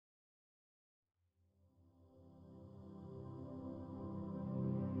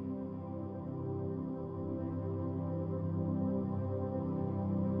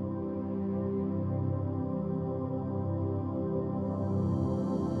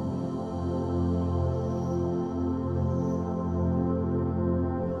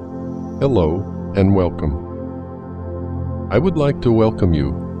Hello and welcome. I would like to welcome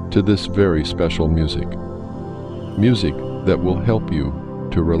you to this very special music that will help you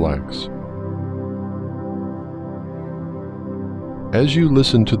to relax. As you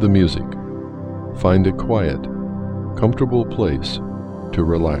listen to the music, find a quiet, comfortable place to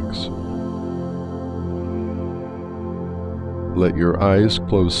relax. Let your eyes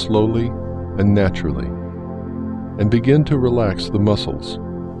close slowly and naturally, and begin to relax the muscles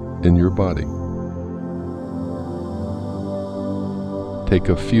in your body. Take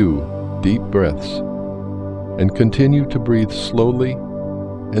a few deep breaths and continue to breathe slowly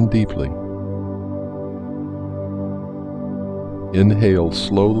and deeply. Inhale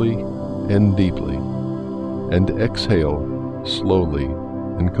slowly and deeply, and exhale slowly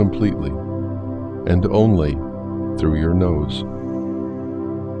and completely, and only through your nose.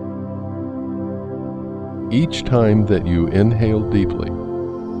 Each time that you inhale deeply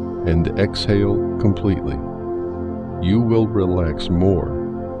and exhale completely, you will relax more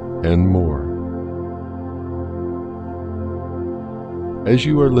and more. As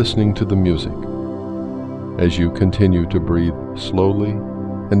you are listening to the music, as you continue to breathe slowly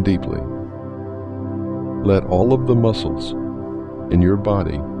and deeply, let all of the muscles in your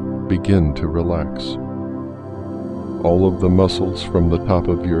body begin to relax. All of the muscles from the top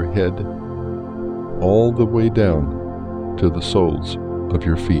of your head, all the way down to the soles of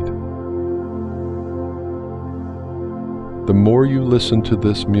your feet. The more you listen to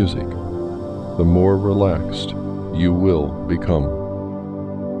this music, the more relaxed you will become.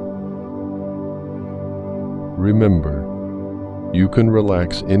 Remember, you can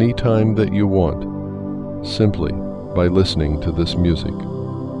relax any time that you want simply by listening to this music.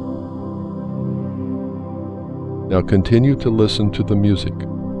 Now continue to listen to the music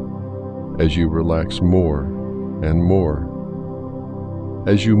as you relax more and more,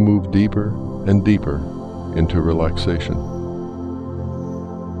 as you move deeper and deeper into relaxation.